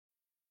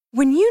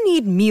When you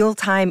need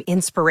mealtime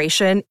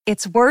inspiration,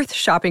 it's worth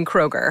shopping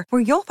Kroger,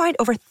 where you'll find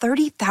over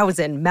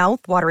 30,000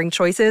 mouth-watering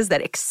choices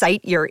that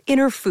excite your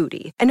inner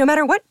foodie. And no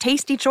matter what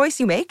tasty choice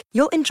you make,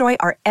 you'll enjoy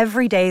our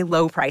everyday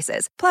low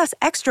prices, plus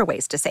extra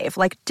ways to save,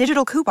 like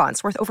digital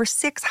coupons worth over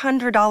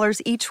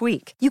 $600 each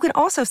week. You can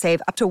also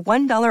save up to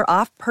 $1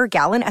 off per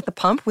gallon at the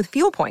pump with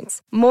fuel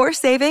points. More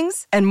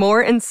savings and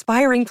more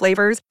inspiring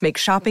flavors make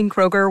shopping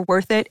Kroger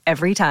worth it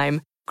every time.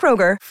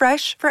 Kroger,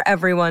 fresh for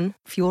everyone.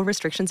 Fuel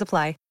restrictions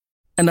apply.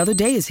 Another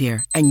day is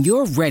here, and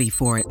you're ready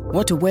for it.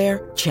 What to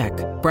wear? Check.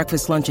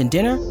 Breakfast, lunch, and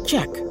dinner?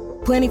 Check.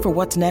 Planning for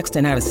what's next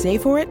and how to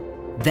save for it?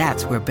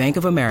 That's where Bank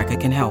of America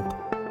can help.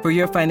 For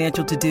your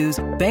financial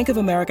to-dos, Bank of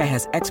America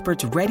has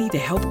experts ready to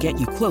help get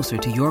you closer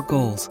to your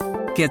goals.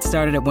 Get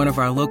started at one of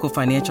our local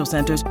financial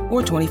centers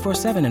or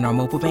 24/7 in our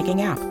mobile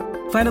banking app.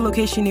 Find a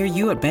location near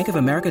you at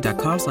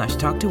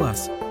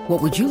bankofamerica.com/talktous.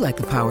 What would you like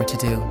the power to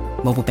do?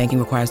 Mobile banking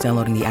requires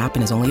downloading the app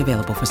and is only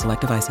available for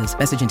select devices.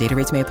 Message and data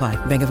rates may apply.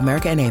 Bank of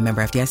America N.A.,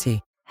 member FDIC.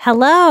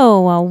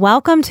 Hello,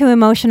 welcome to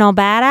Emotional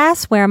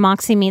Badass, where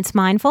Moxie meets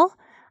Mindful.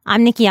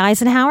 I'm Nikki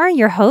Eisenhauer,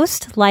 your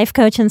host, life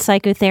coach, and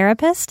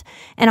psychotherapist.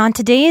 And on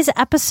today's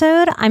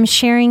episode, I'm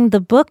sharing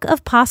The Book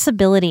of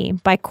Possibility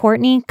by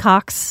Courtney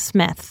Cox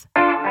Smith.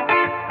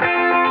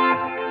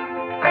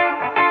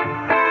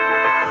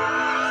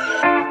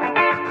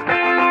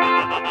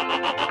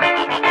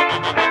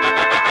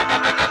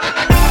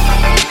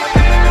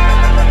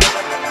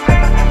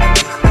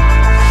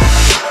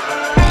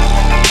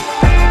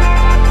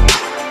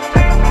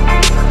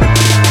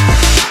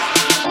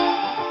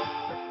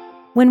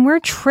 When we're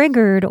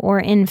triggered or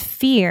in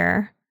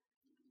fear,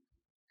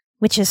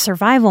 which is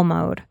survival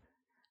mode,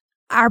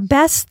 our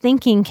best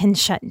thinking can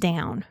shut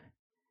down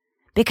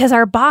because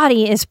our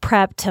body is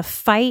prepped to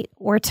fight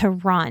or to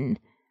run.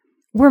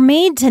 We're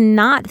made to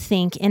not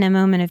think in a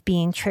moment of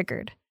being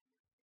triggered.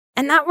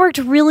 And that worked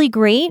really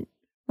great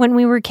when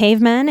we were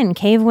cavemen and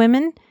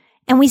cavewomen,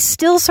 and we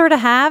still sort of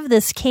have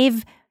this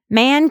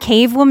caveman,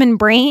 cavewoman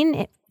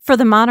brain for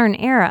the modern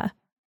era.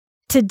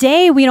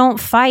 Today, we don't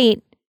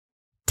fight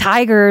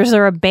tigers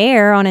or a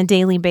bear on a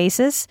daily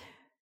basis.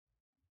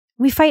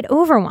 We fight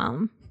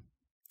overwhelm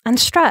and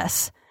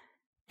stress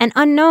and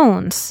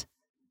unknowns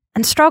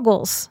and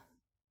struggles.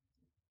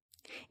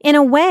 In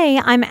a way,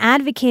 I'm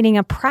advocating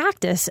a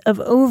practice of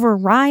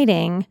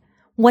overriding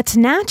what's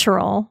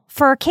natural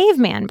for our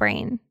caveman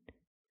brain.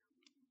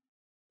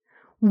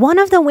 One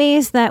of the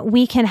ways that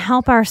we can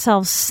help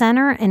ourselves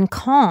center and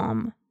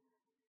calm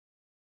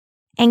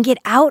and get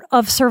out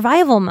of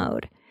survival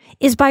mode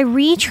is by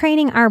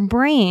retraining our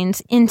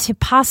brains into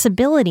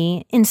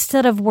possibility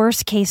instead of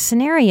worst case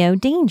scenario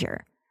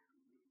danger.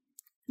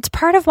 It's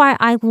part of why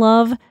I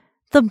love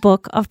The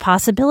Book of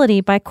Possibility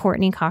by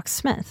Courtney Cox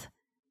Smith.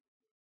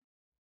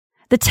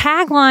 The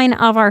tagline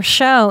of our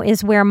show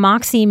is where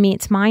Moxie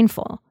meets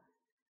Mindful.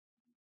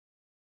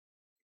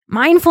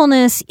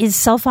 Mindfulness is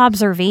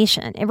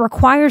self-observation. It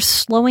requires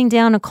slowing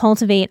down to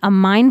cultivate a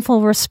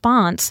mindful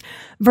response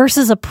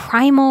versus a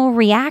primal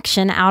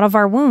reaction out of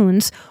our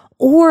wounds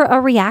or a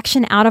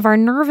reaction out of our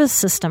nervous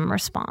system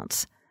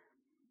response.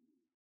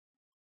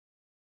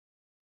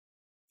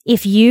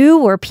 If you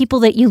or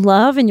people that you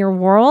love in your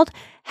world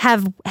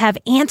have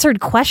answered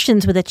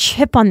questions with a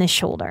chip on the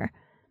shoulder,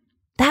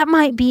 that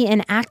might be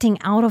an acting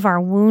out of our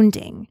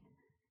wounding.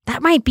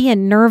 That might be a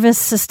nervous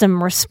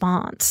system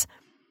response.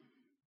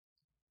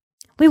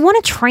 We want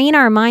to train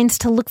our minds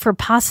to look for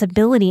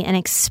possibility and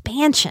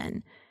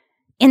expansion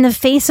in the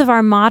face of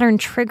our modern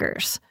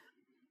triggers,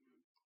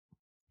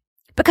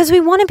 because we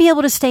want to be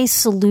able to stay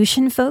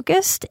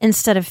solution-focused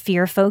instead of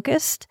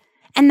fear-focused,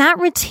 and that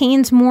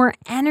retains more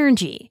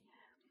energy.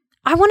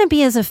 I want to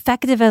be as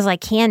effective as I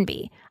can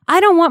be.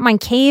 I don't want my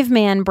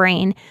caveman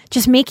brain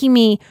just making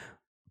me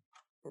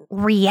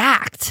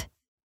react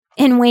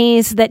in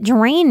ways that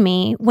drain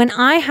me when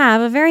I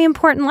have a very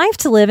important life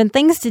to live and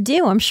things to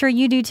do. I'm sure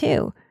you do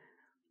too.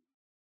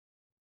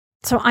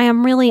 So I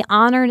am really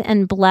honored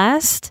and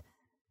blessed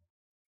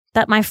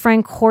that my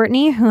friend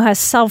Courtney, who has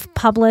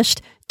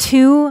self-published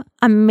 2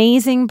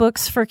 amazing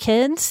books for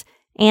kids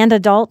and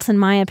adults, in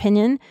my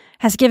opinion,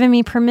 has given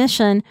me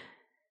permission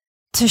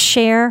to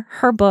share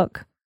her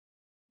book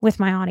with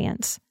my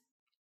audience.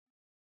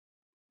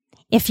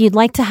 If you'd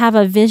like to have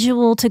a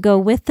visual to go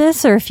with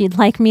this, or if you'd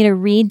like me to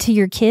read to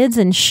your kids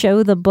and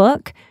show the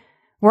book,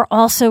 we're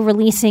also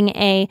releasing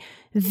a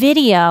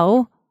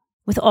video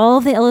with all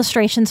of the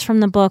illustrations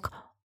from the book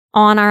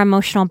on our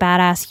Emotional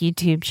Badass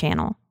YouTube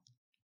channel.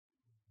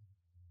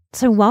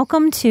 So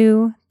welcome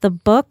to The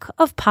Book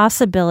of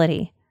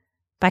Possibility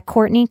by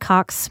Courtney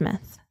Cox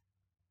Smith.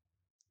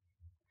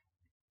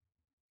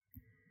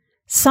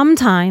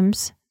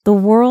 Sometimes the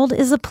world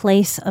is a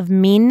place of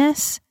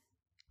meanness,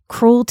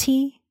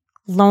 cruelty,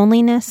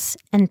 loneliness,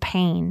 and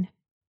pain.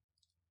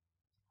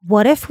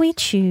 What if we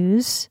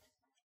choose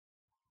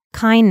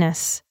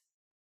kindness?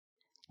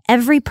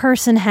 Every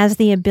person has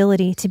the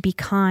ability to be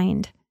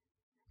kind.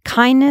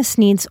 Kindness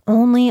needs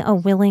only a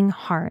willing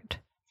heart.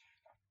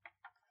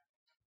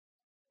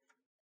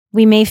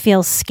 We may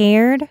feel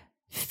scared,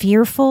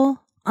 fearful,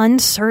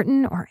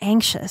 uncertain, or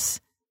anxious?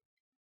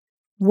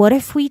 What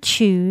if we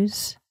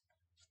choose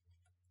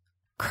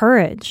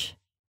courage?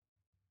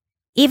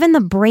 Even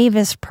the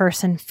bravest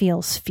person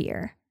feels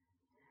fear.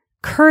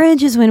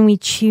 Courage is when we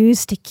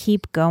choose to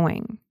keep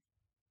going.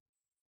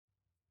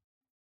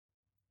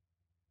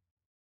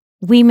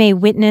 We may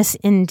witness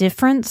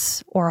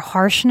indifference or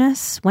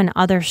harshness when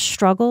others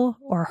struggle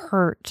or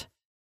hurt.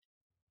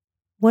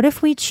 What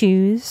if we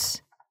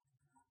choose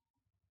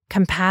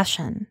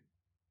compassion?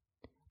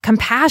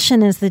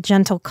 Compassion is the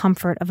gentle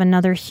comfort of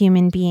another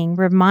human being,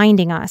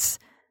 reminding us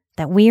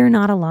that we are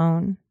not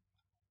alone.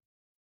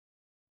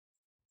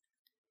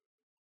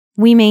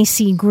 We may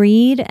see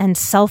greed and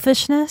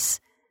selfishness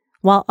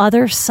while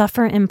others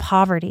suffer in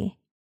poverty.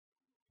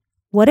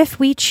 What if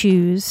we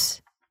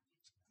choose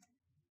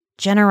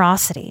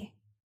generosity?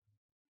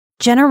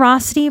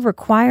 Generosity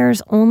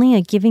requires only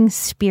a giving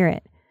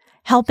spirit,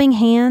 helping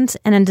hands,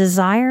 and a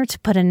desire to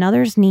put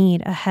another's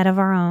need ahead of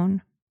our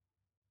own.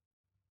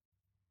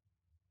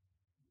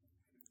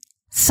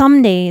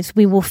 Some days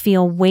we will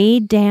feel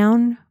weighed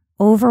down,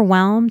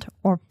 overwhelmed,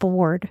 or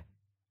bored.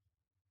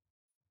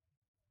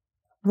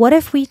 What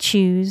if we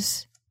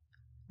choose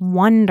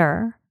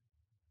wonder?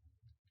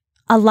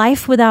 A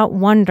life without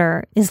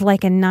wonder is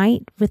like a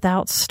night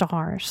without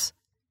stars.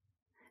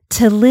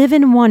 To live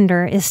in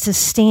wonder is to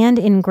stand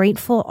in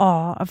grateful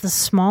awe of the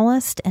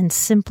smallest and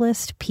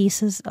simplest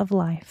pieces of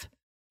life.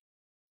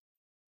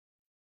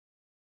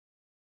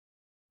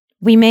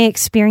 We may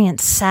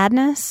experience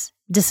sadness,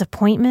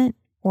 disappointment,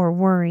 or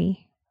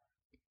worry.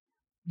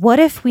 What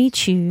if we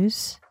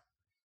choose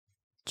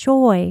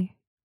joy?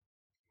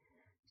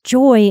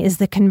 Joy is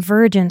the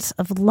convergence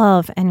of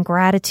love and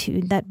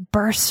gratitude that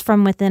bursts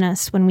from within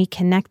us when we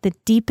connect the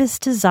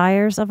deepest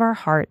desires of our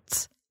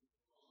hearts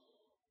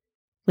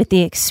with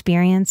the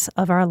experience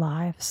of our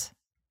lives.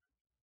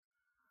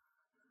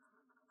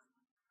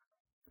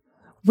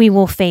 We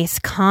will face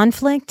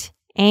conflict,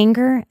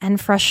 anger,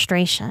 and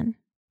frustration.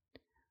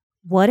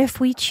 What if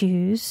we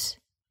choose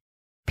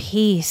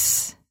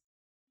peace?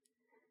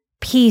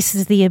 Peace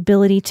is the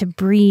ability to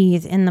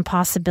breathe in the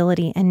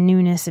possibility and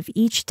newness of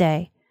each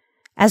day,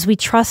 as we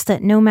trust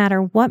that no matter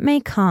what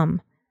may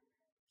come,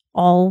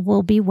 all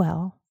will be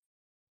well.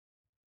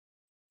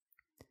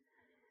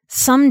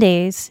 Some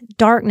days,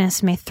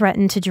 darkness may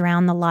threaten to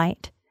drown the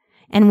light,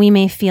 and we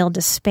may feel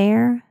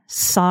despair,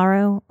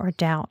 sorrow, or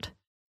doubt.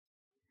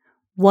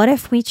 What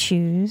if we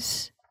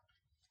choose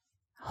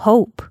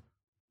hope?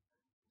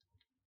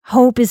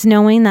 Hope is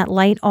knowing that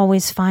light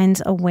always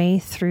finds a way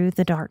through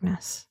the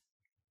darkness.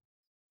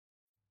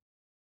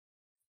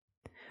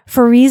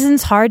 For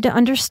reasons hard to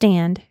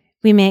understand,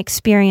 we may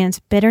experience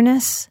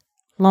bitterness,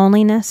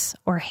 loneliness,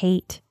 or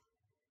hate.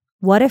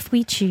 What if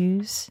we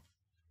choose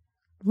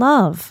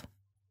love?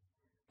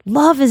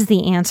 Love is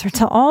the answer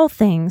to all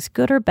things,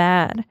 good or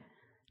bad.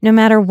 No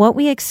matter what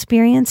we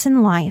experience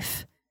in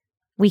life,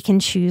 we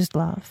can choose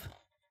love.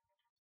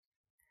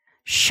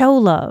 Show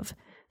love,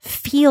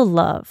 feel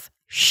love,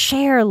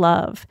 share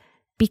love,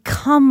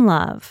 become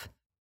love.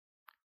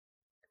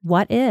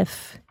 What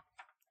if?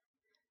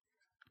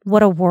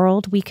 What a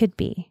world we could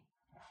be.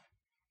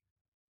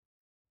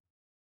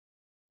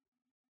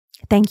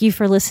 Thank you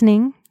for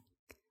listening,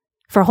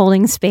 for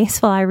holding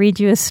space while I read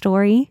you a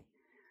story.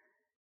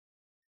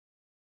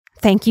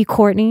 Thank you,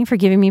 Courtney, for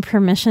giving me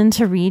permission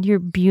to read your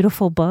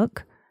beautiful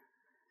book.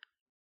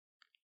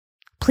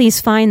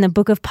 Please find the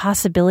Book of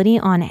Possibility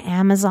on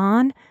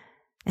Amazon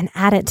and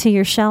add it to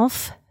your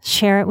shelf.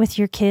 Share it with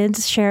your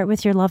kids, share it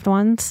with your loved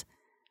ones.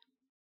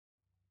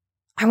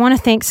 I want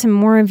to thank some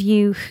more of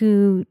you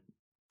who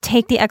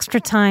take the extra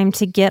time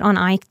to get on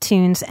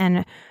iTunes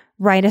and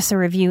write us a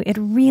review. It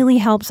really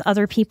helps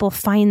other people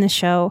find the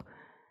show.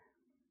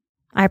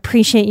 I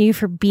appreciate you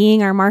for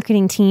being our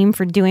marketing team,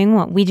 for doing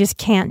what we just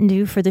can't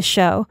do for the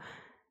show.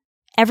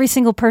 Every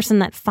single person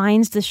that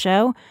finds the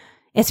show,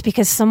 it's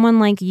because someone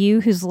like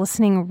you who's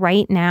listening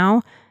right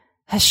now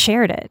has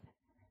shared it.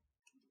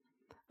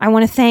 I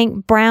want to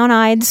thank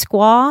Brown-Eyed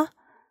Squaw.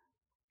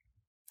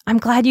 I'm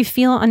glad you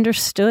feel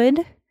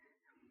understood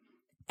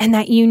and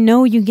that you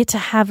know you get to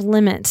have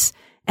limits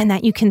and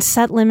that you can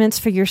set limits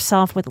for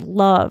yourself with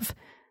love.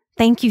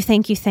 Thank you,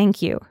 thank you,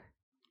 thank you.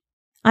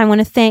 I want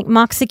to thank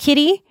Moxa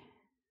Kitty.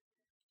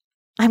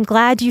 I'm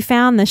glad you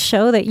found the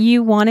show that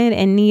you wanted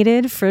and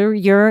needed for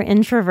your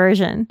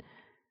introversion.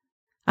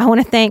 I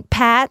want to thank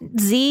Pat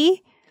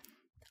Z.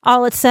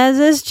 All it says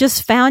is,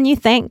 just found you,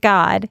 thank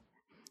God.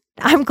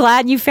 I'm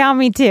glad you found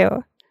me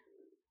too.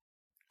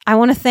 I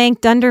want to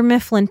thank Dunder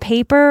Mifflin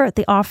Paper.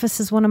 The Office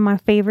is one of my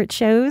favorite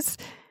shows.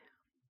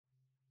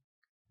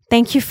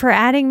 Thank you for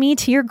adding me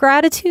to your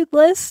gratitude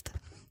list.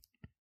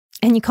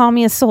 And you call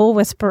me a soul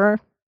whisperer.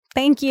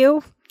 Thank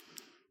you.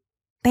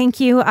 Thank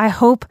you. I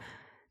hope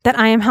that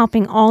I am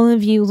helping all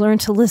of you learn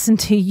to listen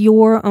to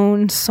your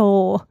own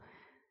soul,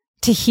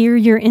 to hear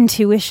your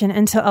intuition,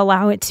 and to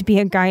allow it to be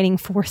a guiding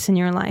force in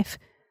your life.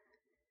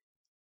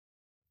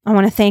 I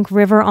want to thank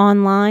River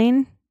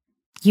Online.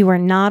 You are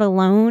not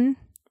alone.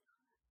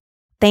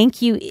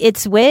 Thank you,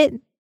 It's Wit.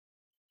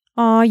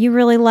 Oh, you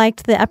really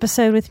liked the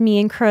episode with me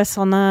and Chris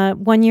on the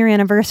 1-year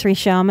anniversary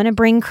show. I'm going to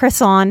bring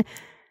Chris on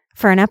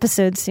for an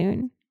episode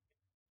soon.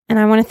 And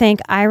I want to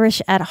thank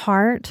Irish at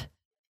Heart.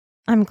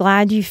 I'm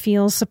glad you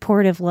feel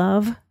supportive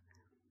love.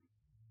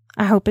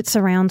 I hope it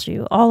surrounds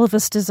you. All of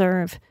us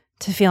deserve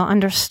to feel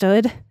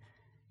understood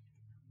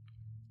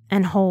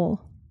and whole.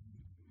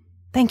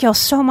 Thank y'all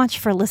so much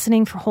for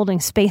listening, for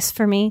holding space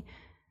for me,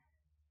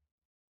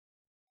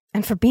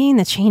 and for being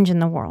the change in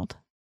the world.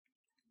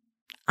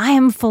 I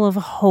am full of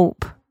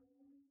hope,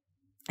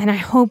 and I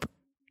hope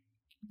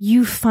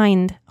you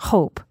find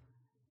hope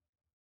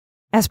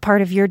as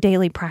part of your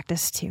daily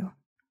practice too.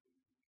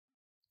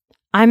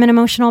 I'm an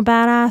emotional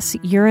badass,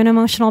 you're an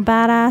emotional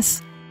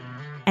badass,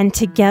 and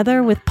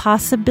together with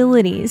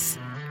possibilities,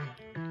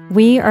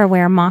 we are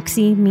where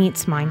Moxie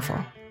meets mindful.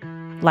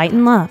 Light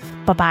and love.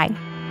 Bye-bye.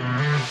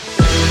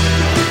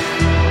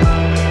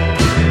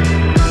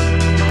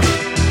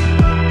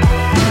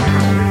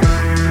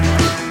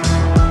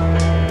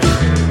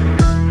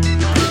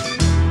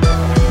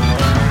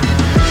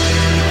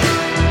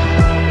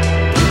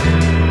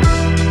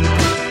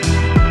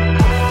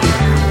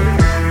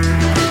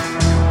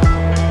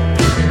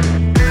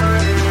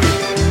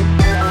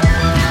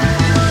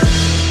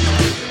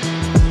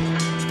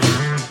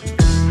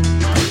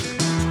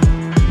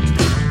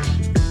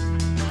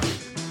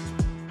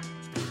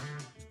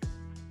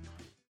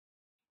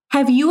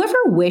 Have you ever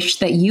wished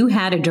that you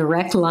had a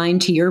direct line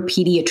to your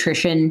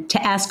pediatrician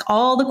to ask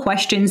all the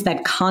questions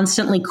that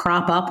constantly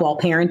crop up while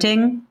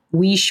parenting?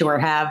 We sure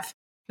have.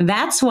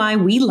 That's why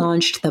we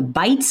launched the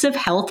Bites of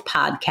Health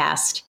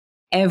podcast.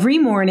 Every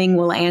morning,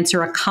 we'll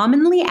answer a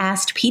commonly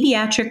asked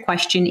pediatric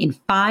question in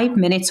 5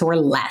 minutes or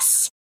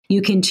less.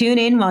 You can tune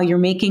in while you're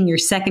making your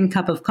second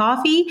cup of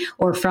coffee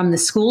or from the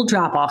school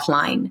drop-off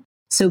line.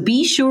 So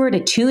be sure to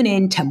tune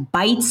in to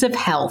Bites of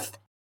Health,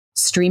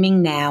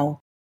 streaming now.